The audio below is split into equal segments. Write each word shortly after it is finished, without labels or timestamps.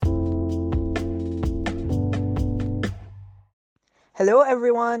Hello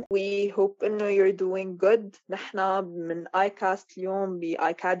everyone. We hope إنه you're doing good. نحنا من iCast اليوم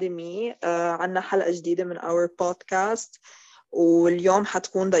بأكاديمي عنا حلقة جديدة من our podcast، واليوم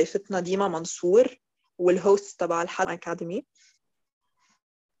حتكون ضيفتنا ديما منصور والهوست تبع الحلقة أكاديمي.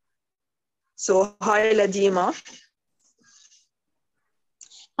 So hi لديما.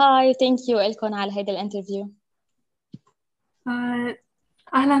 هاي ثانك يو لكم على هيدا الانترفيو.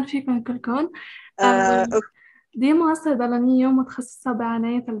 أهلا فيكم كلكم. ديما صيدلانية متخصصة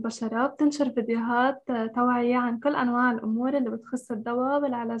بعناية البشرة، بتنشر فيديوهات توعية عن كل أنواع الأمور اللي بتخص الدواء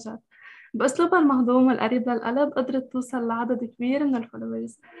والعلاجات بأسلوبها المهضوم والقريب للقلب. قدرت توصل لعدد كبير من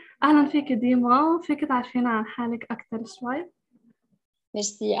الفولورز. أهلا فيك ديما، فيك تعرفينا عن حالك أكتر شوي؟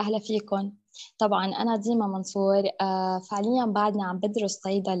 ميرسي، أهلا فيكم. طبعا أنا ديما منصور، فعليا بعدني عم بدرس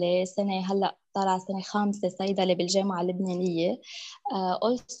صيدلة سنة، هلأ طالعة سنة 5 صيدلة بالجامعة اللبنانية.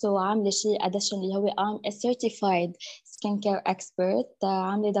 also عاملة شيء addition اللي هو I'm a certified skin care expert.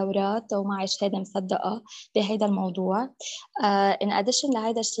 عاملة دورات ومعي شهادة مصدقة بهيدا الموضوع. in addition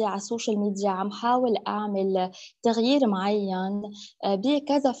لهيدا الشيء على السوشيال ميديا عم حاول أعمل تغيير معين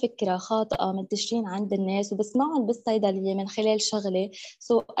بكذا فكرة خاطئة منتشرين عند الناس وبسمعهم بالصيدلية من خلال شغلي.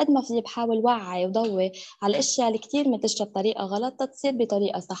 قد ما في بحاول وعي وضوي على الأشياء اللي كتير منتشرة بطريقة غلط تصير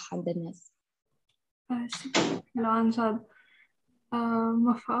بطريقة صح عند الناس. لا عن جد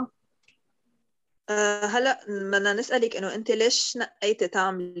موفقة. هلأ بدنا نسألك إنه أنت ليش نقيتي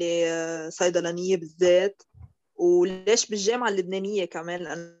تعملي صيدلانية بالذات، وليش بالجامعة اللبنانية كمان؟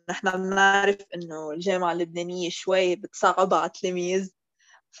 لأن نحن بنعرف إنه الجامعة اللبنانية شوي بتصعب على التلاميذ،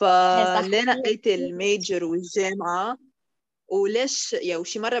 فليه نقيتي الميجر والجامعة؟ وليش يعني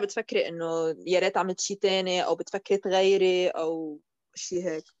وشي مرة بتفكري إنه يا ريت عملت شي تاني، أو بتفكري تغيري أو شي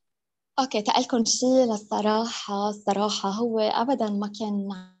هيك؟ اوكي، تقلكن شيء الصراحة هو ابدا ما كان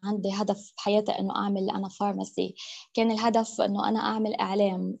عندي هدف بحياتي انه اعمل فارماسي. كان الهدف انه انا اعمل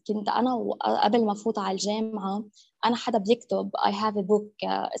اعلام. كنت انا قبل ما افوت على الجامعة انا حدا بيكتب I have a book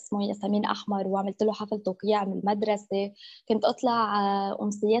اسمه ياسمين احمر، وعملت له حفل توقيع من المدرسة. كنت اطلع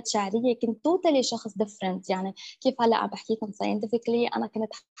امسيات شعرية، كنت توتالي شخص ديفرنت. يعني كيف هلا عم بحكي لكم ساينتفكلي انا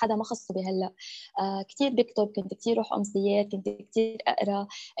كنت حدا ما خصه بهلا. كتير بكتب، كنت كتير روح امسيات، كنت كتير اقرا،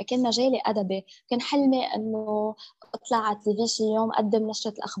 كان مجالي أدبي. كان حلمي إنه أطلع على التلفزيون شي يوم أقدم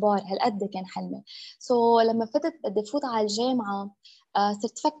نشرة الأخبار، هالقد كان حلمي. لما بدي فوت على الجامعة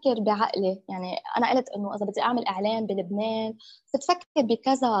صرت فكر بعقلي. يعني أنا قلت إنه إذا بدي أعمل إعلام بلبنان صرت فكر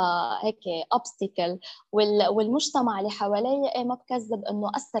بكذا هيك obstacle، والمجتمع اللي حوالي ما بكذب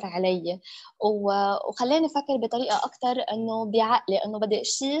إنه أثر علي، وخلاني فكر بطريقة أكتر إنه بعقلي إنه بدي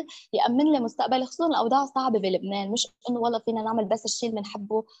شيء يأمن لي مستقبلي، خصوصا الأوضاع صعبة بلبنان. مش إنه والله فينا نعمل بس الشيء اللي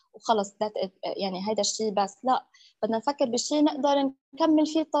بنحبه وخلص يعني هيدا الشيء بس، لا، بدنا نفكر بالشيء نقدر نكمل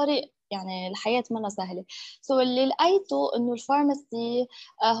فيه الطريق. يعني الحياة منا سهلة. اللي لقيته إنه الفارماسي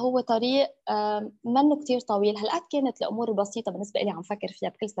هو طريق منه كتير طويل. هلقيت كانت الأمور البسيطة بالنسبة لي عم فكر فيها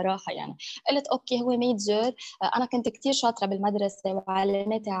بكل صراحة. يعني قلت أوكي هو ميجر، أنا كنت كتير شاطرة بالمدرسة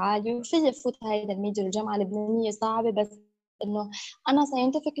وعلاماتي عالية وفي فوت هيدا الميجر. الجامعة اللبنانية صعبة بس إنه أنا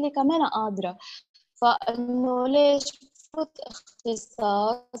ساينتفكلي كمان قادرة، فإنه ليش فوت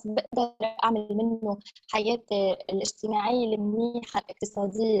اختصاص بقدر أعمل منه حياتي الاجتماعية المنيحة،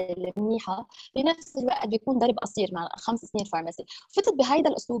 الاقتصادية المنيحة، بنفس الوقت بيكون ضرب قصير مع 5 سنين فارماسي. فتت بهيدا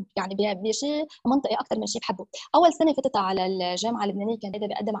الأسلوب، يعني بشيء منطقي أكتر من شيء بحبه. أول سنة فتت على الجامعة اللبنانية كان هذا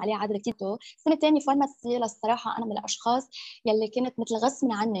بقدم عليه عدد كتير. السنة الثانية فارماسي للصراحة أنا من الأشخاص يلي كانت مثل غصب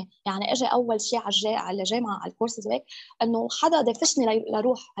عني. يعني أجي أول شيء على الجامعة على الكورسز وهيك إنه حدا دفشني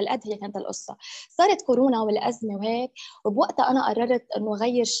لروح. هالقد هي كانت القصة. صارت كورونا والأزمة وهيك، وبوقتها أنا قررت إنه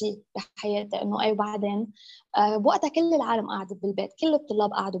غير شيء بحياتي. إنه أي وبعدين بوقتها كل العالم قاعدة بالبيت، كل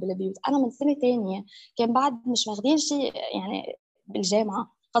الطلاب قعدوا بالبيوت. أنا من سنة تانية كان بعد مش واخدين شيء يعني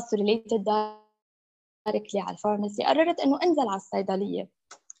بالجامعة خاصة ريليتد دايركتلي على الفارماسي. قررت إنه أنزل على الصيدلية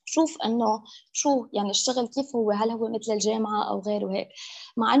شوف انه شو يعني الشغل كيف هو، هل هو مثل الجامعه او غيره هيك،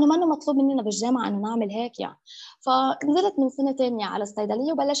 مع انه ما مطلوب مننا بالجامعه انه نعمل هيك يعني. فنزلت من سنه تانية على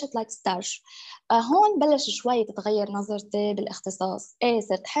الصيدليه وبلشت لايك ستاج. هون بلش شوي تتغير نظرتي بالاختصاص.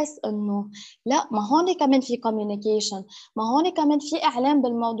 صرت حس انه لا، ما هون كمان في كوميونيكيشن، ما هون كمان في اعلام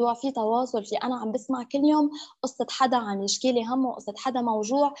بالموضوع، في تواصل، في انا عم بسمع كل يوم قصه حدا عم يشكي لي همه، قصه حدا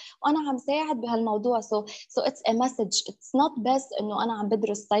موجوع وانا عم ساعد بهالموضوع. it's a message. it's not بس انه انا عم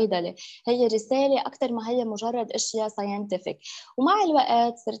بدرس صيدله، هي رساله اكثر ما هي مجرد اشياء ساينتفك. ومع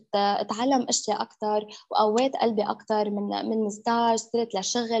الوقت صرت اتعلم اشياء اكثر وقويت قلبي اكثر من ستاج. صرت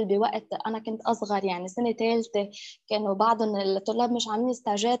لشغل بوقت انا كنت اصغر، يعني سنه ثالثه كانوا بعضهم الطلاب مش عاملين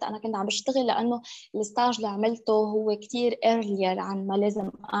ستاجات، انا كنت عم بشتغل لانه الستاج اللي عملته هو كتير earlier عن ما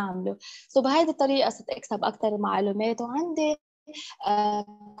لازم اعمله. بهيدي الطريقه صرت اكسب اكثر معلومات وعندي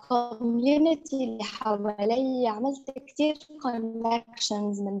كوميونيتي اللي حوالي، عملت كتير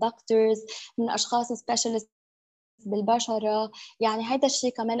كونكشنز من دكتورز، من أشخاص سبيشالست بالبشرة. يعني هيدا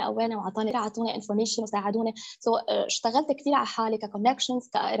الشيء كمان قواني وعطاني، عطوني انفورميشن وساعدوني. اشتغلت كثير على حالي ككونكشنز،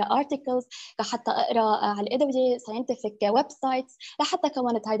 كاقرا ارتكلز، كحتى اقرا على الادويه ساينتفك ويب سايتس، لحتى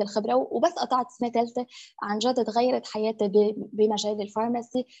كونت هيدي الخبره. وبس قطعت سنه ثالثه عن جد تغيرت حياتي بمجال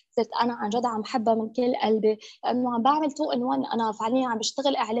الفارماسي. صرت انا عن جد عم بحبها من كل قلبي، لانه عم بعمل تو ان وان. انا فعليا عم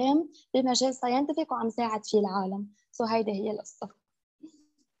بشتغل اعلام بمجال ساينتفك وعم ساعد فيه العالم. هيدي هي القصه.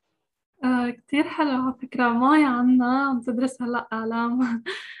 كتير حلو على فكرة. ماي عنا عم تدرس هلأ إعلام.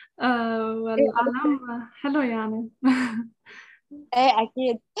 والإعلام حلو يعني. ايه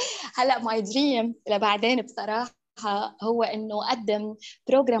اكيد. هلا ماي دريم لبعدين بصراحه هو انه اقدم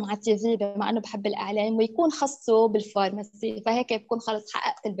بروجرام على التي في، بما انه بحب الاعلام، ويكون خاصه بالفارماسي، فهيك بكون خلص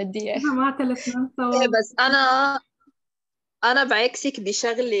حققت اللي بدي اياه. إحنا مع الاثنين إيه، سوا. بس انا بعكسك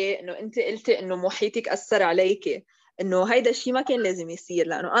بشغله، انه انت قلتي انه محيطك اثر عليكي، انه هيدا الشيء ما كان لازم يصير،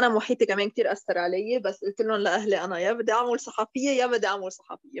 لانه انا محيطي كمان كثير اثر علي، بس قلت لهم لاهلي انا يا بدي اعمل صحفيه يا بدي اعمل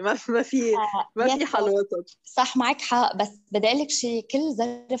صحفيه، ما يس في حل وسط. صح، معك حق. بس بدي اقول لك شيء، كل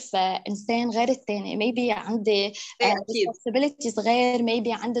ظرف انسان غير الثاني. ميبي عندي ايه اكيد. responsibilities غير،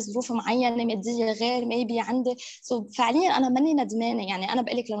 ميبي عندي ظروف معينه ماديه غير، ميبي عندي فعليا انا ماني ندمانه. يعني انا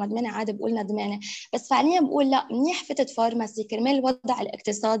بقول لك لو ندمانه عادي بقول ندمانه، بس فعليا بقول لا، منيح فتت فارماسي كرمال الوضع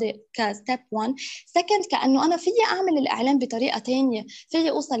الاقتصادي كستيب 1. سكند، كانه انا فيي اعمل الاعلام بطريقه ثانيه، فيي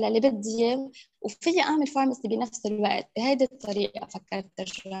اوصل للي بدي اياه، وفيي اعمل فارماسي بنفس الوقت. بهيدي الطريقه فكرت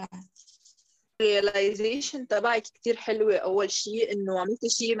ارجع. الريلايزيشن تبعك كتير حلوة. أول شيء إنه عملتي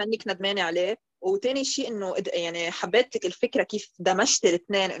شيء منك ندمانة عليه، وتاني شيء إنه يعني حبيت لك الفكرة كيف دمجت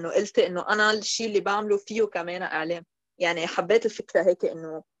الاثنين، إنه قلتي إنه أنا الشيء اللي بعمله فيه كمان إعلام. يعني حبيت الفكرة هيك،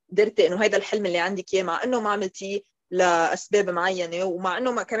 إنه قدرتي إنه هيدا الحلم اللي عندك إياه، مع إنه ما عملتيه لأسباب معينة، ومع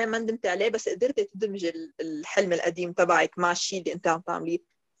إنه ما كمان ما ندمتي عليه، بس قدرتي تدمجي الحلم القديم تبعك مع الشيء اللي أنت عم تعمليه.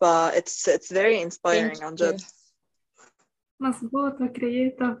 it's very Thank inspiring عن you. جد. مزبوط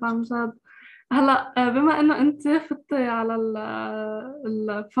وكرييتيف عن جد. هلا بما انه انت فتي على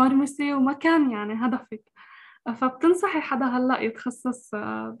الفارماسي وما كان يعني هدفك، فبتنصحي حدا هلا يتخصص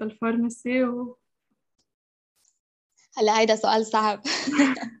بالفارماسي هلا هيدا سؤال صعب.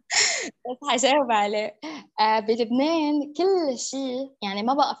 بس حجاوب عليه. بلبنان كل شيء يعني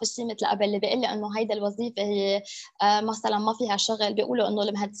ما بقى في شيء مثل قبل. اللي بيقول لي انه هيدا الوظيفه هي مثلا ما فيها شغل، بيقولوا انه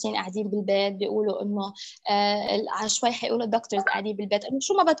المهندسين قاعدين بالبيت، بيقولوا انه على شوي حيقولوا الدكتورز قاعدين بالبيت، انه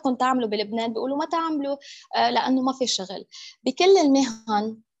شو ما بدكم تعملوا بلبنان بيقولوا ما تعملوا لانه ما في شغل. بكل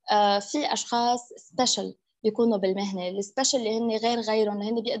المهن في اشخاص سبيشل بيكونوا بالمهنه السبيشل، اللي هن غير غيرهم،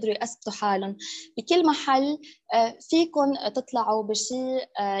 اللي هن بيقدروا يثبتوا حالهم بكل محل. فيكم تطلعوا بشيء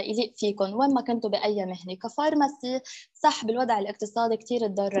يليق فيكم وين ما كنتوا بأي مهنة. كفارماسي صح بالوضع الاقتصادي كتير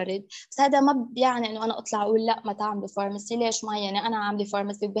تضررت، بس هذا ما بيعني انه انا اطلع اقول لا ما تعملوا فارماسي. ليش؟ ما يعني انا عامله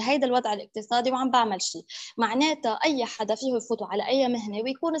فارماسي بهيدا الوضع الاقتصادي وعم بعمل شيء. معناتها اي حدا فيه يفوتوا على اي مهنة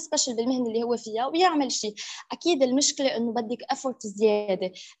ويكون سبيشل بالمهنة اللي هو فيها ويعمل شيء. اكيد المشكلة انه بدك افورت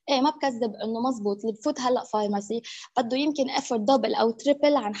زيادة. ايه ما بكذب انه مزبوط اللي بفوت هلا فارماسي بده يمكن افورت دبل او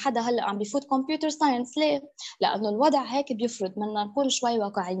تريبل عن حدا هلا عم بفوت كمبيوتر ساينس. ليه؟ لانه الوضع هيك بيفرض منا نكون شوي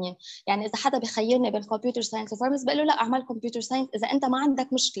واقعيين. يعني اذا حدا بخيرني بين كمبيوتر ساينس وفارماسي بقول له لا اعمل كمبيوتر ساينس اذا انت ما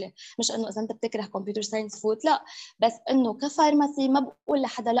عندك مشكله، مش انه اذا انت بتكره كمبيوتر ساينس فوت لا. بس انه كفارماسي ما بقول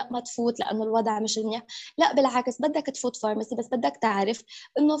لحدا لا ما تفوت لانه الوضع مش منيح، لا بالعكس بدك تفوت فارماسي، بس بدك تعرف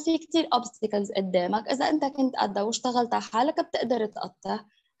انه في كتير obstacles قدامك. اذا انت كنت قدها واشتغلت على حالك بتقدر تقطع.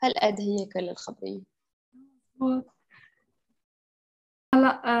 هالقد هي كل الخبريه.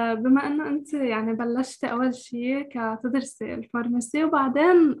 هلا بما انه انت يعني بلشتي اول شيء كتدرسي الفارماسي،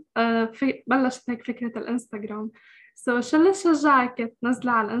 وبعدين في بلشت هيك فكرة الانستغرام. شو اللي شجعك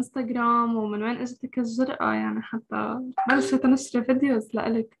تنزلي على الانستغرام، ومن وين اجتك الجرأة يعني حتى بلشتي تنشري فيديوز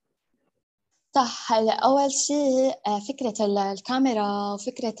لإلك؟ صح. هلا اول شيء فكره الكاميرا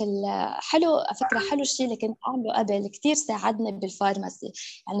وفكره حلو، فكره حلو. الشيء اللي كنت اعمله قبل كثير ساعدني بالفارماسي.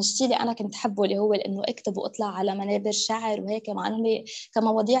 يعني الشيء اللي انا كنت احبه اللي هو انه اكتب واطلع على منابر شعر وهيك، مع انه هي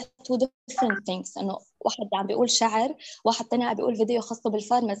كمواضيع تو ديفرنت ثينكس. انه واحد عم بيقول شعر، واحد تاني عم بيقول فيديو خاصه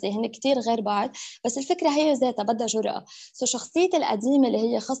بالفارماسي، هن كثير غير بعض. بس الفكره هي ذاتها بدها جرأة. شخصيتي القديمه اللي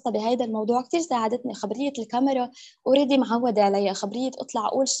هي خاصه بهذا الموضوع كثير ساعدتني. خبريه الكاميرا اوريدي معوده عليها، خبريه اطلع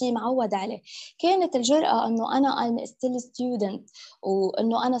اقول شيء معود عليه. كانت الجرأة إنه أنا I'm still student،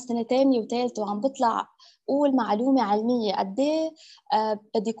 وإنه أنا سنة تانية وثالثة وعم بطلع قول معلومة علمية، قد ايه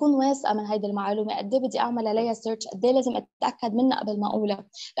بدي يكون واثقة من هيدي المعلومة، قد ايه بدي أعمل عليها سيرش، قد ايه لازم أتأكد منها قبل ما أقولها.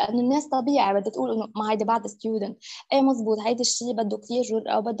 لأنه الناس طبيعي بدها تقول إنه ما هيدي بعد ستودنت، إيه مزبوط، هيدي الشيء بده كتير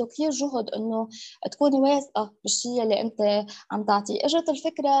جرأة وبده كتير جهد إنه تكوني واثقة بالشيء اللي أنت عم تعطيه. إجت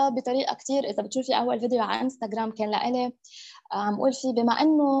الفكرة بطريقة كتير، إذا بتشوفي أول فيديو على انستغرام كان لإلي عم قول فيه بما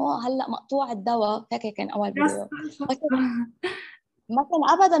إنه هلأ مقطوع الدواء، هيك كان أول يس فيديو. شفت. ما كان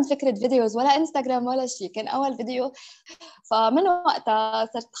ابدا فكره فيديوز ولا انستغرام ولا شيء، كان اول فيديو. فمن وقتها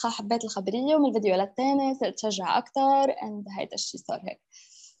صرت حبيت الخبريه، ومن الفيديو للثاني صرت شجع اكثر، اند هيدا الشيء صار هيك.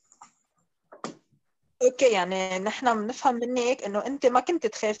 اوكي، يعني نحن بنفهم منك انه انت ما كنت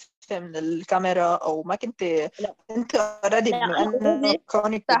تخافي من الكاميرا، او ما كنت، لا انت اوريدي لا بما انا انه اوريدي.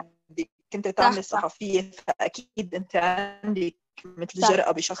 كونك صح كنت صح تعملي صح صحفيه، فاكيد انت عندك مثل صح.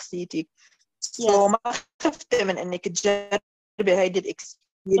 جرأة بشخصيتك، سو يس. ما خفتي من انك تجربي هيدي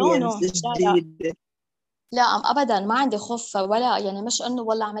نو نو. الاكسبيرينس لا لا الجديده؟ لا ابدا ما عندي خوف، ولا يعني مش انه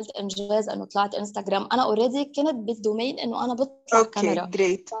والله عملت انجاز انه طلعت انستغرام، انا اوريدي كنت بالدومين انه انا بطلع اوكي كاميرا.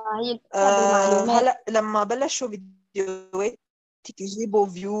 جريت. فهي الفكره بالمعلومات. هلا لما بلشوا فيديوهاتك يجيبوا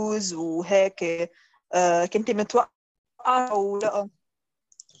فيوز وهيك، كنت متوقعة او لا؟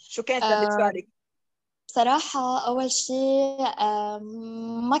 شو كانت ردة آه، فعلك؟ بصراحة أول شيء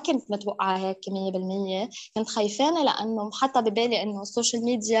ما كنت متوقعة هيك 100%. كنت خايفانة لأنه حتى ببالي إنه السوشيال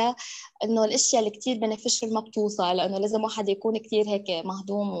ميديا إنه الأشياء اللي كتير بنفيشل ما بتوصل، لأنه لازم واحد يكون كتير هيك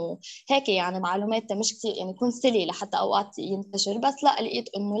مهضوم وهيك، يعني معلومات مش كتير، يعني يكون سلي لحتى أوقات ينتشر. بس لا، لقيت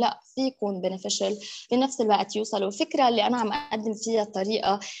إنه لا، في يكون بنفيشل بنفس الوقت يوصل. والفكرة اللي أنا عم أقدم فيها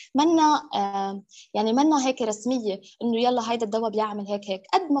الطريقة منا يعني منا هيك رسمية إنه يلا هيدا الدواء بيعمل هيك هيك.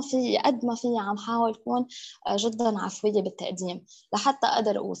 قد ما في عم حاول كون جدا عفوية بالتقديم لحتى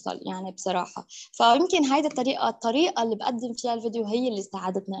أقدر أوصل يعني بصراحة. فيمكن هيدي الطريقة اللي بقدم فيها الفيديو هي اللي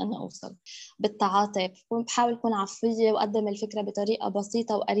ساعدتني أن أوصل بالتعاطي. بحاول أكون عفوية وأقدم الفكرة بطريقة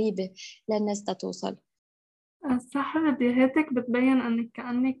بسيطة وقريبة للناس تتوصل. صح، فيديوهاتك بتبين انك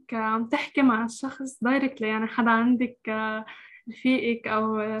كأنك عم تحكي مع الشخص دايركتلي، يعني حدا عندك رفيقك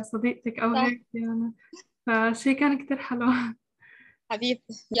او صديقتك او صح هيك يعني. فشي كان كتير حلو.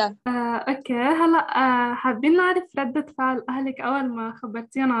 حبيبتي يلا. اوكي، هلا حابين نعرف ردة فعل اهلك اول ما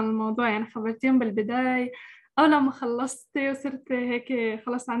خبرتيهم عن الموضوع، يعني خبرتيهم بالبداية او لما خلصتي وصرتي هيك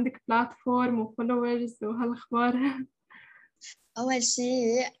خلص عندك بلاتفورم وفولورز وهالاخبار؟ أول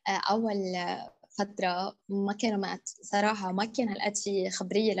شيء أول فترة ما كانوا صراحة ما كان هالقد في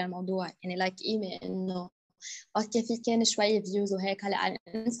خبرية للموضوع، يعني لايك قيمة إنه اوكي في كان شوية فيوز وهيك. هلا على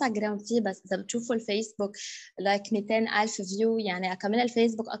الانستغرام في، بس اذا بتشوفوا الفيسبوك لايك 200 الف فيو، يعني كمان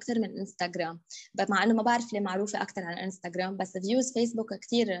الفيسبوك اكثر من الانستغرام. مع انه ما بعرف ليه معروفة اكثر على الانستغرام، بس فيوز فيسبوك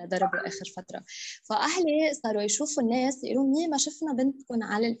كثير ضربوا اخر فترة. فاهلي صاروا يشوفوا الناس يقولوا مني ما شفنا بنتكم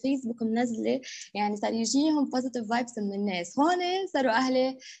على الفيسبوك منزلة، يعني صار يجيهم بوزيتيف فايبس من الناس. هون صاروا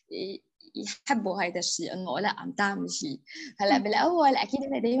اهلي يحبوا هيدا الشيء، انه لا عم تعمل شيء. هلا بالاول اكيد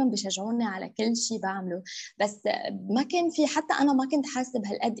انا دائما بشجعوني على كل شيء بعمله، بس ما كان في، حتى انا ما كنت حاسه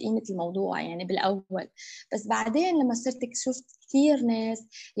بهالقد قيمه الموضوع يعني بالاول. بس بعدين لما صرت شفت كثير ناس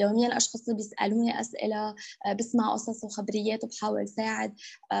يوميا، اشخاص اللي بيسالوني اسئله، بسمع قصص وخبريات وبحاول ساعد،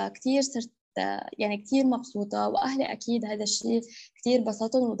 كثير صرت يعني كثير مبسوطة. وأهلي أكيد هذا الشيء كثير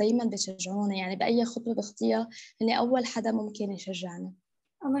بسطهم ودايما بيشجعوني، يعني بأي خطوة بخطيها هن أول حدا ممكن يشجعني،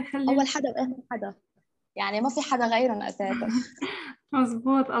 الله يخليك. أول حدا وآخر حدا، يعني ما في حدا غيرهم أساسا.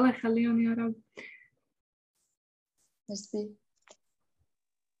 مزبوط، الله يخليهم يا رب. ميرسي.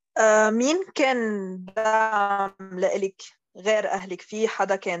 مين كان داعم لإلك غير أهلك؟ في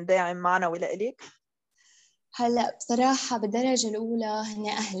حدا كان داعم معنوي لإلك؟ هلا بصراحة بالدرجة الأولى هن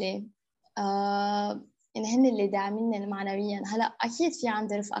أهلي، يعني هن اللي داعميني معنويا. هلا أكيد في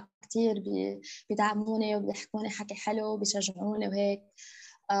عندي رفقة كتير بيدعموني وبيحكوني حكي حلو وبيشجعوني وهيك.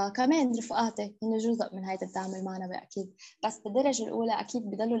 كمان رفقاتي هن جزء من هيدا الدعم المعنوي أكيد. بس بالدرجة الأولى أكيد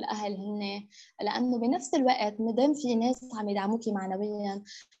بضلوا الأهل هن، لأنه بنفس الوقت مادام في ناس عم يدعموكي معنويا،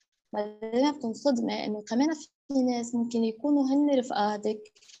 بعدين بتنصدمي إنه كمان في ناس ممكن يكونوا هن رفقاتك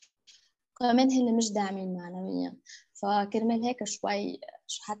كمان هن مش داعمين معنويا. فكرمال هيك شوي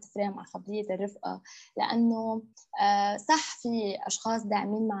حتى فريم على خبرية الرفقة، لأنه صح في أشخاص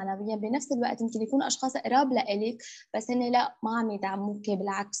داعمين معنويا، بنفس الوقت يمكن يكونوا أشخاص قراب لإلك بس هن لا، ما عم يدعموك،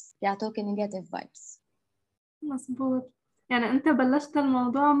 بالعكس بيعطوك نيجاتيف فايبس. مزبوط. يعني انت بلشت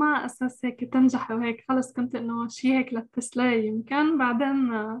الموضوع مع اساس هيك تنجح وهيك، خلص كنت انه شيء هيك للتسلية، يمكن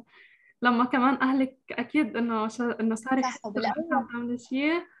بعدين لما كمان اهلك اكيد انه صار صح يحسوا انك عم وبالأول. تعملي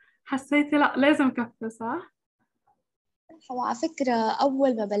شيء، حسيتي لا لازم كفي، صح؟ وعلى فكرة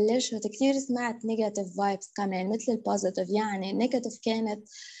أول ما بلشت كثير سمعت نيجاتيف فايبس كمان مثل البوزيتيف. يعني النيجاتيف كانت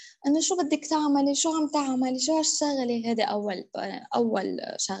انه شو بدك تعملي، شو عم تعملي، شو هالشغله. هذا اول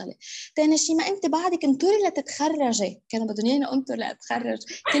شغله. ثاني شيء، ما انت بعدك انطري لتتخرجي. كانوا بدهم اياني انطر لاتخرج.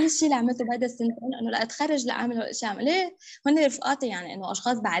 كل شيء اللي عملته بعد السنتين انه لاتخرج لاعمل هالاشياء. ليه؟ هن رفقاتي يعني، انه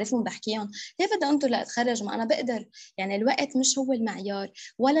اشخاص بعرفهم بحكيهم، ليه بدي انطر لاتخرج؟ ما انا بقدر. يعني الوقت مش هو المعيار،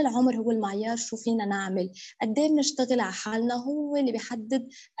 ولا العمر هو المعيار. شو فينا نعمل، قد ايه بنشتغل على حالنا، هو اللي بيحدد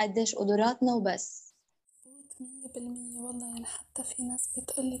قديش قدراتنا وبس. 100% والله. يعني حتى في ناس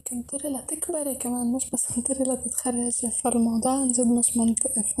بتقولك انطري لتكبري كمان، مش بس انطري لتتخرجي. فالموضوع عن جد مش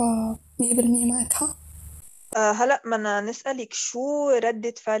منطقي. 100% معك حق. هلأ بدنا نسألك شو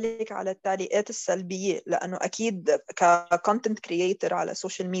ردة فعلك على التعليقات السلبية، لأنه أكيد ككونتنت كرييتر على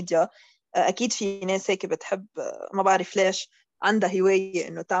السوشيال ميديا أكيد في ناس هيك بتحب، ما بعرف ليش عندها هواية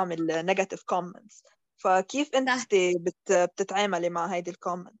إنه تعمل نيجاتيف كومنتس. فكيف أنت صح. بتتعاملي مع هيدي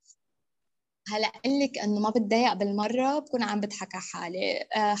الكومنتس؟ هلا اقول لك انه ما بتضايق بالمره، بكون عم بضحك على حالي.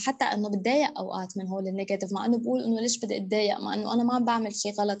 حتى انه بتضايق اوقات من هول النيجاتيف، مع انه بقول انه ليش بدي اتضايق، مع انه انا ما عم بعمل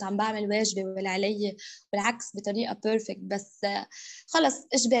شيء غلط، عم بعمل واجبي واللي علي، بالعكس بطريقه بيرفكت. بس خلص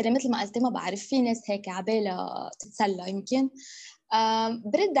اجباري مثل ما قلت، ما بعرف، في ناس هيك عبالها تتسلى يمكن.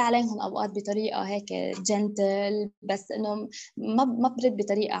 برد عليهم اوقات بطريقه هيك جنتل، بس انه ما برد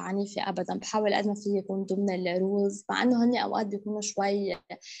بطريقه عنيفه ابدا. بحاول قد ما في يكون ضمن الرولز، مع انه هن اوقات بيكونوا شوي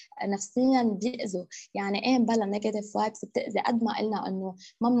نفسيا بيأذوا. يعني ايه بلا نيجاتيف فايبس بتأذي، قد ما قلنا انه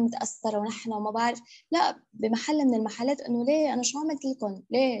ما بنتأثر ونحن وما بعرف، لا بمحل من المحلات انه ليه انا شو عملت لكم،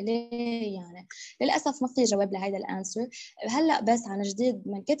 ليه يعني. للاسف ما في جواب لهذا الانسر هلا. بس عن جديد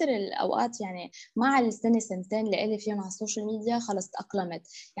من كتر الاوقات يعني، مع السنه سنتين اللي قالي فيهم على السوشيال ميديا خلص تأقلمت.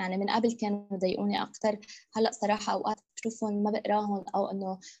 يعني من قبل كانوا يضايقوني اكثر، هلا صراحه اوقات بشوفهم ما بقراهم، او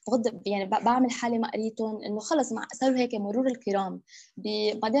انه بغض يعني بعمل حالي ما قريتهم، انه خلص مع صاروا هيك مرور الكرام.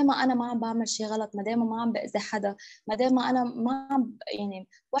 ما دام انا ما عم بعمل شيء غلط، ما دام ما عم باذي حدا، ما دام انا ما عم يعني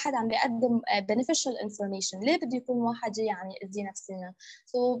واحد عم بيقدم beneficial information، ليه بده يكون واحد جاي يعني يأذي نفسنا؟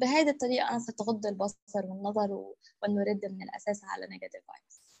 بهيدي الطريقه انا صرت اغض البصر والنظر وانه رد من الاساس على نيجاتيف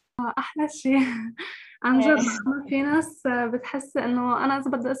فايبس. أحلى شيء. عن جد أنا في ناس بتحس إنه أنا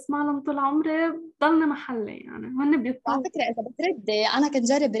إذا بدي أسمع لهم طول عمري بضلني محلي، يعني هن على بيطلعوا. فكرة إذا بتردي، أنا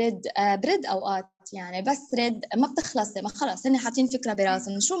كنت جرب برد أوقات يعني، بس رد ما بتخلصي، ما خلص هن حاطين فكرة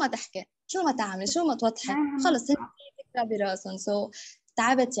براسهم، شو ما تحكي، شو ما تعملي، شو ما توضحي، خلص هن في فكرة براسهم.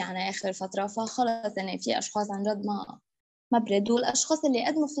 تعبت يعني آخر فترة، فخلص يعني في أشخاص عن جد ما برد. والاشخاص اللي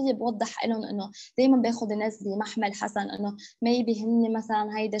قد ما فيي بوضح لهم انه دائما باخذ الناس بمحمل حسن، انه ما يبهمني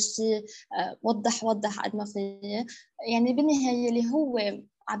مثلا هيدا الشيء، وضح قد ما فيي. يعني بالنهايه اللي هو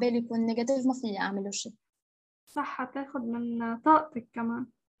عبالي يكون نيجاتيف ما فيي اعمله شيء. صح، تاخد من طاقتك كمان.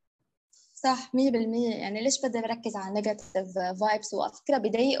 صح 100%. يعني ليش بدي بركز على نيجاتيف فايبس؟ وعلى فكره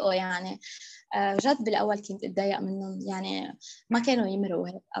بضايقوا يعني. جد بالاول كنت اتضايق منهم، يعني ما كانوا يمروا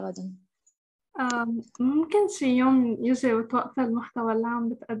هيك ابدا. ممكن شي يوم يجي وتوقفي المحتوى اللي عم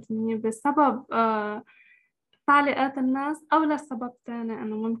بتقدميه بسبب تعليقات الناس، أو لسبب تاني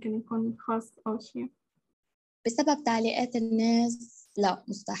إنه ممكن يكون خاص أو شي؟ بسبب تعليقات الناس لا،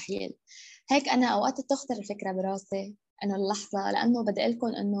 مستحيل. هيك أنا أوقات تخطر الفكرة براسي إنه اللحظة، لأنه بدي لكم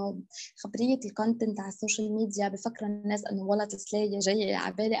إنه خبرية الكونتنت على السوشيال ميديا بفكر الناس إنه والله تسلية جاية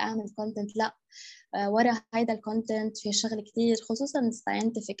عبالي أعمل كونتنت. لا، ورا هيدا الكونتنت في شغل كتير، خصوصا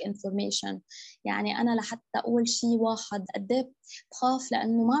scientific information. يعني أنا لحتى أقول شيء واحد قد إيه بخاف،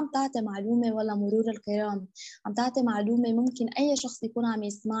 لأنه ما عم تعطي معلومة ولا مرور الكرام، عم تعطي معلومة ممكن أي شخص يكون عم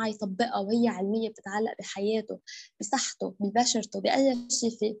يسمعها يطبقها، وهي علمية بتتعلق بحياته، بصحته، ببشرته، بأي شيء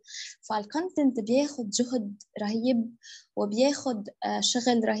فيه. فالكونتنت بياخد جهد رهيب، وبياخد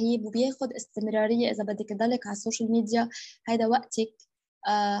شغل رهيب، وبياخد استمرارية. إذا بدك تضلك على السوشيال ميديا هيدا وقتك،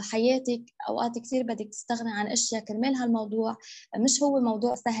 حياتك، أوقات كثير بدك تستغني عن أشياء كرمال هالموضوع. مش هو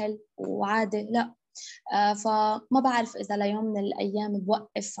موضوع سهل وعادي، لا. فما بعرف إذا ليوم من الأيام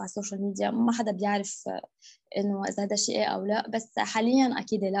بوقف على السوشيال ميديا، ما حدا بيعرف إنه إذا هذا شيء أو لا. بس حاليا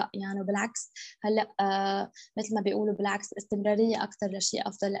أكيد لا يعني، بالعكس. هلأ مثل ما بيقولوا بالعكس، استمرارية أكثر لشيء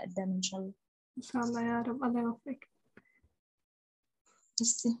أفضل لقدام إن شاء الله. إن شاء الله يا رب، الله يوفقك.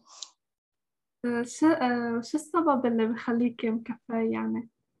 ميرسي. شو السبب اللي بخليكي مكفاية يعني؟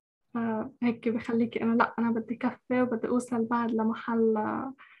 هيك بخليكي إنه لأ، أنا بدي كفي وبدي أوصل بعد لمحل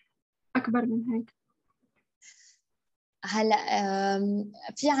أكبر من هيك. هلا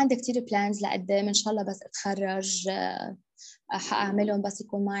في عندي كتير بلانز لقدام ان شاء الله، بس اتخرج حاعملهم، بس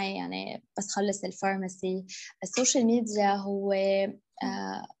يكون معي يعني بس خلص الفارماسي. السوشيال ميديا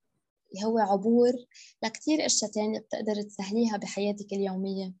هو عبور لكتير اشياء تانية بتقدر تسهليها بحياتك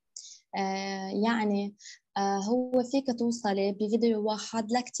اليومية. يعني هو فيك توصلي بفيديو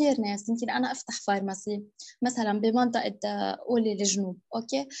واحد لكتير ناس. يمكن أنا أفتح فارماسي مثلا بمنطقة قولي الجنوب،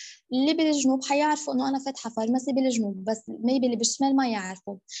 أوكي، اللي بالجنوب حيعرفوا إنه أنا فاتحة فارماسي بالجنوب، بس ميبي اللي بالشمال ما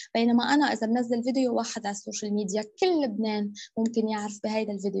يعرفوا. بينما أنا إذا بنزل فيديو واحد على السوشيال ميديا كل لبنان ممكن يعرف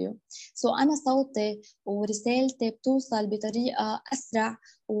بهيدا الفيديو. أنا صوتي ورسالتي بتوصل بطريقة أسرع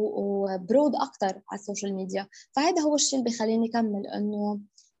وبرود أكتر على السوشيال ميديا. فهذا هو الشيء اللي بيخليني كمل، إنه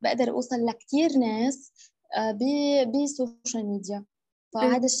بقدر أوصل لكتير ناس بالسوشيال ميديا.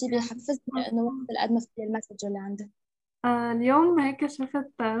 فهذا الشيء بيحفزني إنه وصل قد ما في المسج اللي عندي. اليوم هيك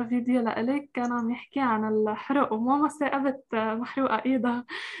شفت فيديو لإلك كان عم يحكي عن الحرق وماما ثاقبت محروقة إيدها.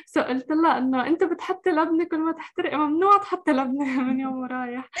 قلت لها إنه أنت بتحطي لبنة كل ما تحترقي، ممنوع تحطي لبنة من يوم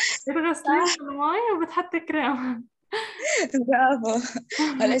ورايح، بتغسليه بالمي وبتحطي كريم. برافو.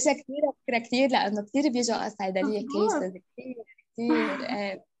 هالاشياء كثير فكرة كثير، لأنه كثير بيجوا على الصيدلية مظبوط. كيسز كثير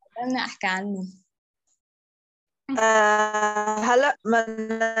كثير. بدنا أحكي عنه. هلا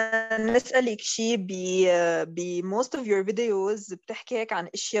بدنا نسألك شيء. ب most of your videos بتحكي هيك عن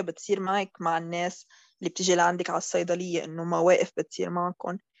اشياء بتصير معك مع الناس اللي بتيجي لعندك على الصيدلية، انه مواقف بتصير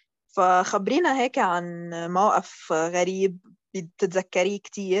معكم. فخبرينا هيك عن موقف غريب بتتذكريه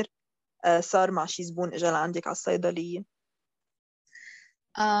كتير صار مع شي زبون اجى لعندك على الصيدلية.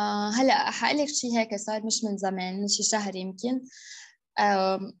 هلا حقلك شيء هيك صار مش من زمان، من شي شهر يمكن.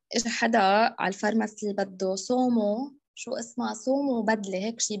 اجى حدا على الفارماسي بده سومو، شو اسمها، سومو بدله،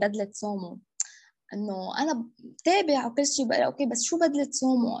 هيك شيء بدله سومو. انه انا بتابع وكل شيء بقرا اوكي، بس شو بدله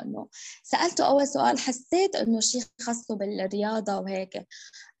سومو؟ انه سالته اول سؤال، حسيت انه شيء خاصه بالرياضه وهيك.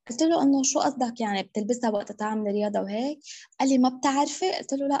 قلت له انه شو قصدك يعني بتلبسها وقت تعمل رياضه وهيك؟ قال لي ما بتعرفي؟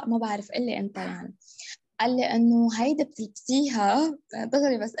 قلت له لا ما بعرف، قل لي انت يعني. قال لي انه هيدا بتلبسيها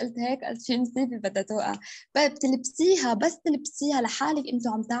دغري، بس قلت هيك قلت شي مصيبه بدها توقع. بتلبسيها، بس تلبسيها لحالك انت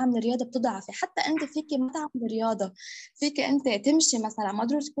عم تعملي رياضه بتضعفي. حتى انت فيكي ما تعملي رياضه، فيكي انت تمشي مثلا، ما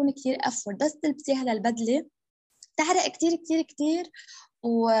ضروري تكون كثير افورد، بس تلبسيها للبدله تحرق كثير كثير كثير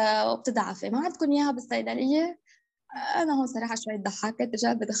وبتضعفي. ما عندكم اياها بالصيدليه؟ انا هون صراحه شوي ضحكت،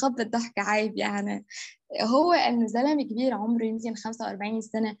 رجعت بدي اخبط ضحكه عيب يعني. هو انه زلمه كبير عمره يمكن 45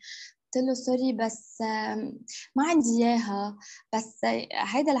 سنه. قلت له سوري بس ما عندي اياها. بس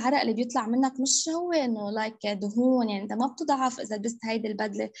هيدا العرق اللي بيطلع منك مش هو انه لايك دهون، يعني انت ما بتضعف اذا لبست هيدي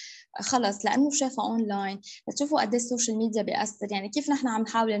البدله. خلص، لانه شافها اونلاين. بتشوفوا قد ايه السوشيال ميديا بيأثر، يعني كيف نحن عم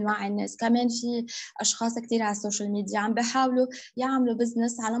نحاول نوعي الناس. كمان في اشخاص كثير على السوشيال ميديا عم بيحاولوا يعملوا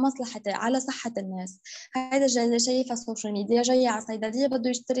بزنس على مصلحه، على صحه الناس. هيدا اللي شايفه السوشيال ميديا، جاي على صيدليه بده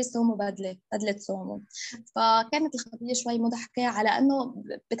يشتري سومو بدله سومو. فكانت الخطية شوي مضحكة، على انه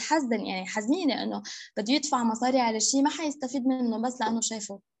بتحزن، يعني حزينة انه بده يدفع مصاري على شيء ما حيستفيد منه، بس لانه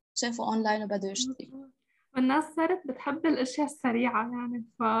شايفه اونلاين وبده يشتري. والناس صارت بتحب الاشياء السريعة يعني،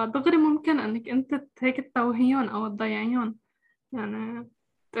 فدغري ممكن انك انت هيك تتوهيهم او تضيعيهم، يعني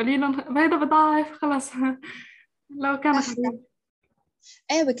تقولي لهم هيدا بضاعف خلص. لو كان صح. غريب.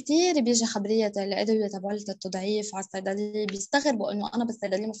 ايوه كثير بيجي خبريه الادويه تبعت التضعيف على الصيدليه، بيستغربوا انه انا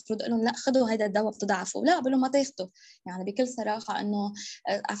بالصيدليه المفروض لهم لا خذوا هذا الدواء بتضعفوا، لا بقول لهم ما تاخذوا. يعني بكل صراحه انه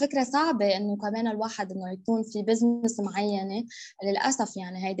على فكره صعبه انه كمان الواحد انه يكون في بزنس معينه، للاسف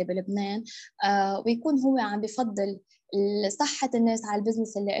يعني هيدا بلبنان، ويكون هو عم بفضل صحة الناس على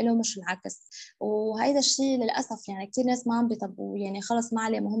البزنس اللي له، مش العكس. وهيدا الشيء للأسف يعني كثير ناس ما عم بيطبقوا، يعني خلص ما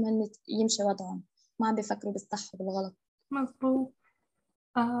عليه، مهم هن يمشي وضعهم، ما عم بيفكروا بالصح وبالغلط. مظبوط.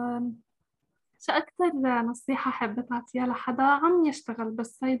 آم، شو أكتر نصيحة حابة تعطيها لحدا عم يشتغل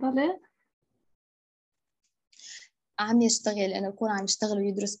بالصيدلة؟ عم يشتغل، انه يكون عم يشتغل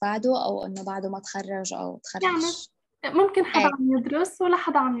ويدرس بعده، او انه بعده ما تخرج او يعني تخرج؟ ممكن حدا ايه، عم يدرس ولا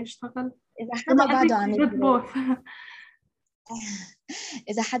حدا عم يشتغل، اذا بما حدا بعده انك عم جد يدرس. بوث.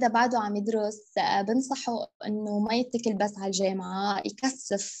 إذا حدا بعده عم يدرس بنصحه إنه ما يتكل بس على الجامعة،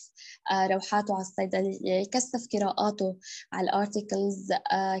 يكثف روحاته على الصيدلية، يكثف قراءاته على الارتيكلز،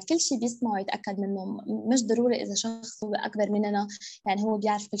 كل شيء بيسمعه يتأكد منه. مش ضروري إذا شخص هو أكبر مننا يعني هو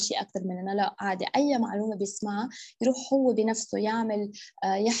بيعرف كل شيء أكثر مننا، لا عادي، أي معلومة بيسمعها يروح هو بنفسه يعمل،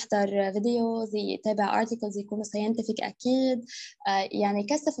 يحضر فيديوز، يتابع ارتيكلز يكونوا ساينتفك أكيد، يعني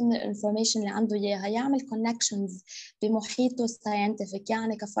يكثف من الانفورميشن اللي عنده إياها، يعمل كونكشنز بمحيطه الساينتفك.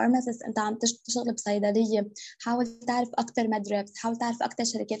 يعني كفارماسيست انت عم تشتغل بصيدليه، حاول تعرف اكثر مدربس، حاول تعرف اكثر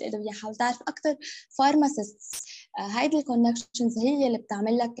شركات ادويه، حاول تعرف اكثر فارماسيست. هيدي الكونكشنز هي اللي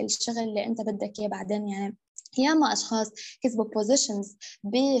بتعمل لك الشغل اللي انت بدك اياه بعدين، يعني ياما أشخاص كسبوا بوزيشنز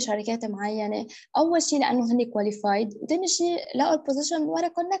بشركات معينة، أول شيء لأنه هن كواليفايد، وثاني شيء لقوا البوزيشن ورا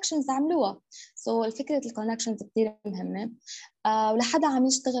كونكشنز عملوها. فكرة الكونكشنز كتير مهمة. ولحدا عم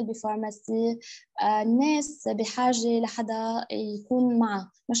يشتغل بفارماسي، الناس بحاجة لحدا يكون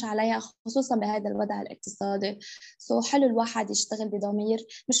معه مش عليها، خصوصا بهذا الوضع الاقتصادي. حلو الواحد يشتغل بضمير،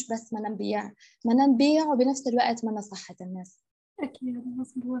 مش بس ما نبيع وبنفس الوقت ما صحة الناس. أكيد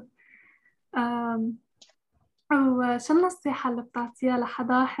مظبوط. وشو النصيحة اللي بتعطيها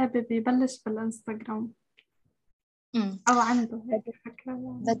لحدا حابب يبلش بالإنستغرام أو عنده هيك فكرة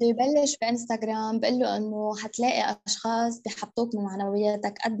يعني؟ بده يبلش بإنستغرام، بقول له إنه حتلاقي أشخاص بيحبطوك من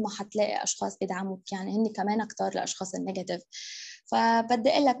معنوياتك قد ما حتلاقي أشخاص بيدعموك، يعني هني كمان أكتر لأشخاص النيجاتيف. فبدي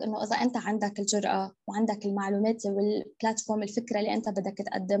أقول لك إنه إذا أنت عندك الجرأة وعندك المعلومات والبلاتفورم، الفكرة اللي أنت بدك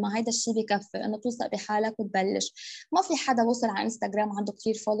تقدمها، هيدا الشيء بكفي إنه توثق بحالك وتبلش. ما في حدا وصل على إنستغرام عنده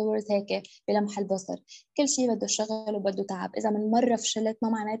كتير فولورز هيك بلمح البصر. كل شيء بده شغل وبده تعب. إذا من مرة فشلت ما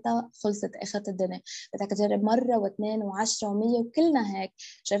معناتها خلصت آخرة الدنيا، بدك تجرب مرة واثنين وعشرة ومية، وكلنا هيك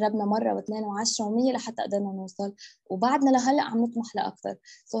جربنا مرة واثنين وعشرة ومية لحتى قدرنا نوصل، وبعدنا لهلأ عم نطمح لأكثر.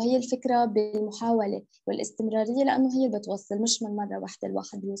 هي الفكرة بالمحاولة والاستمرارية، لأنه هي اللي بتوصل، مش من مرة واحدة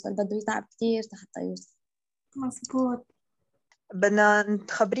الواحد بيوصل، بده يتعب كتير حتى يوصل. مظبوط. بدنا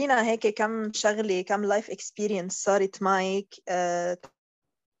تخبرينا هيك كم شغلة، كم لايف اكسبيرينس صارت معك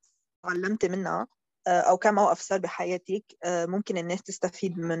تعلمتي منها، أو كم موقف صار بحياتك ممكن الناس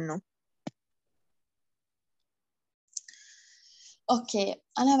تستفيد منه. أوكي،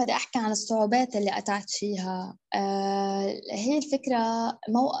 أنا بدي أحكي عن الصعوبات اللي قطعت فيها. هي الفكرة،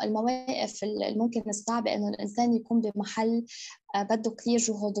 المواقف الممكن الصعبة إنه الإنسان يكون بمحل بده كتير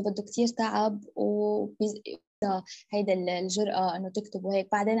جهد وبده كتير تعب، هيدا الجرأة إنه تكتب وهيك.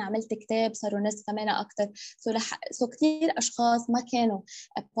 بعدين عملت كتاب، صاروا ناس كمان أكتر. كتير أشخاص ما كانوا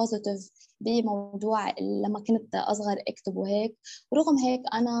بوزيتيف بموضوع لما كنت أصغر أكتب وهيك. ورغم هيك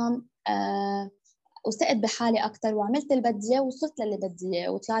أنا وثقت بحالي اكثر وعملت اللي بدي اياه ووصلت للي بدي اياه،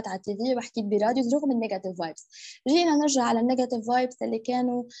 وطلعت على التي في وحكيت براديو رغم النيجاتيف فايبس. جينا نرجع على النيجاتيف فايبس اللي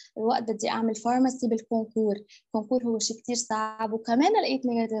كانوا الوقت بدي اعمل فارماسي بالكونكور. الكونكور هو شيء كتير صعب، وكمان لقيت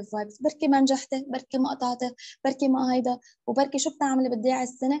نيجاتيف فايبس، بركي ما نجحت، بركي ما قطعت، بركي ما هيدا، وبركي شو بتعمل اللي بدي اياه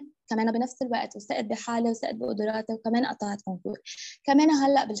السنه. كمان بنفس الوقت وثقت بحالي وثقت بقدراتي، وكمان قطعت كونكور. كمان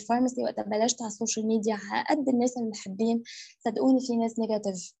هلا بالفارماسي وقت بلشت على السوشيال ميديا، قد الناس المحبين صدقوني في ناس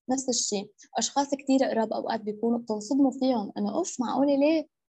نيجاتيف نفس الشيء. اشخاص كتير قراب اوقات بيكونوا بتنصدموا فيهم انه اوف معقوله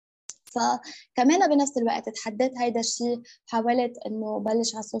ليه. فكمان بنفس الوقت تحديت هيدا الشيء، حاولت انه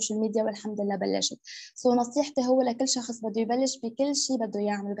بلش على السوشيال ميديا والحمد لله بلشت. نصيحتي هو لكل شخص بده يبلش بكل شيء بده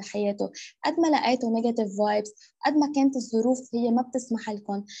يعمل بحياته، قد ما لقيتوا نيجاتيف فايبس، قد ما كانت الظروف هي ما بتسمح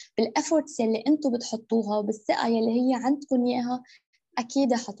لكم، بالافورتس يلي انتم بتحطوها وبالثقه يلي هي عندكم اياها،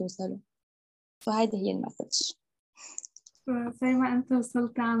 اكيد حتوصلوا. فهيدي هي المسج. زي ما أنت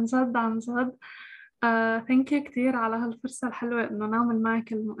وصلت، عن جد عن جد. ثانك يو كتير على هالفرصة الحلوة إنه نعمل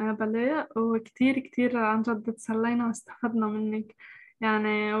معك المقابلة، وكتير كتير عن جد تسلينا واستفدنا منك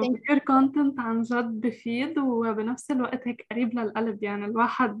يعني، وكتير كونتنت عن جد بفيد، وبنفس الوقت هيك قريب للقلب. يعني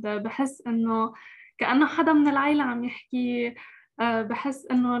الواحد بحس إنه كأنه حدا من العيلة عم يحكي. بحس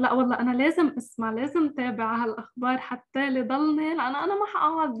إنه لا والله أنا لازم أسمع، لازم تابع هالأخبار حتى لضلني، لأن أنا ما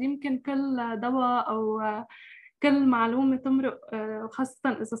حقعد يمكن كل دواء أو كل معلومة تمرق، وخاصة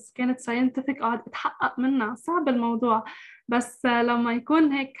إذا كانت ساينتفك أقعد أتحقق منها، صعب الموضوع. بس لما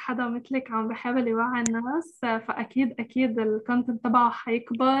يكون هيك حدا مثلك عم بحاول يوعي الناس، فأكيد أكيد الكونتنت تبعه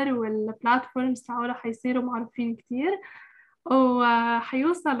حيكبر، والبلاتفورمز تبعه حيصيروا معروفين كتير،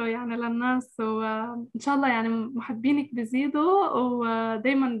 وحيوصلوا يعني للناس، وإن شاء الله يعني محبينك بيزيدوا،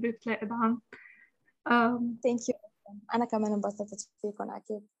 ودايما بتلاقي دعم. ثانك يو. أنا كمان انبسطت فيكم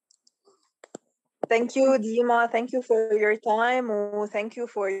أكيد. Thank you Dima, thank you for your time, و thank you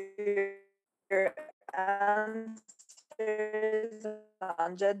for your answers.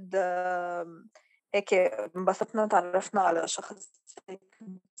 عن جد هيك انبسطنا، تعرفنا على شخص هيك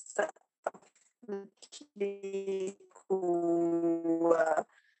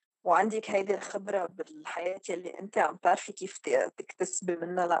وعندك هيدي الخبرة بالحياة اللي انت عم تعرفي كيف تكتسبي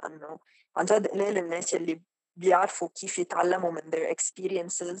منها، لأنه عن جد قليل الناس اللي بيعرفوا كيف يتعلموا من their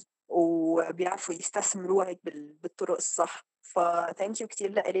experiences وبيعرفوا يستثمروها هيك بالطرق الصح. thank you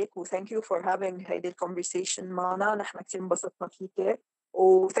كتير لإلك، و thank you for having هيدي conversation معنا. نحن كتير انبسطنا فيك،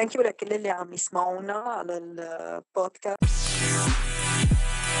 و thank you لكل اللي عم يسمعونا على البودكاست.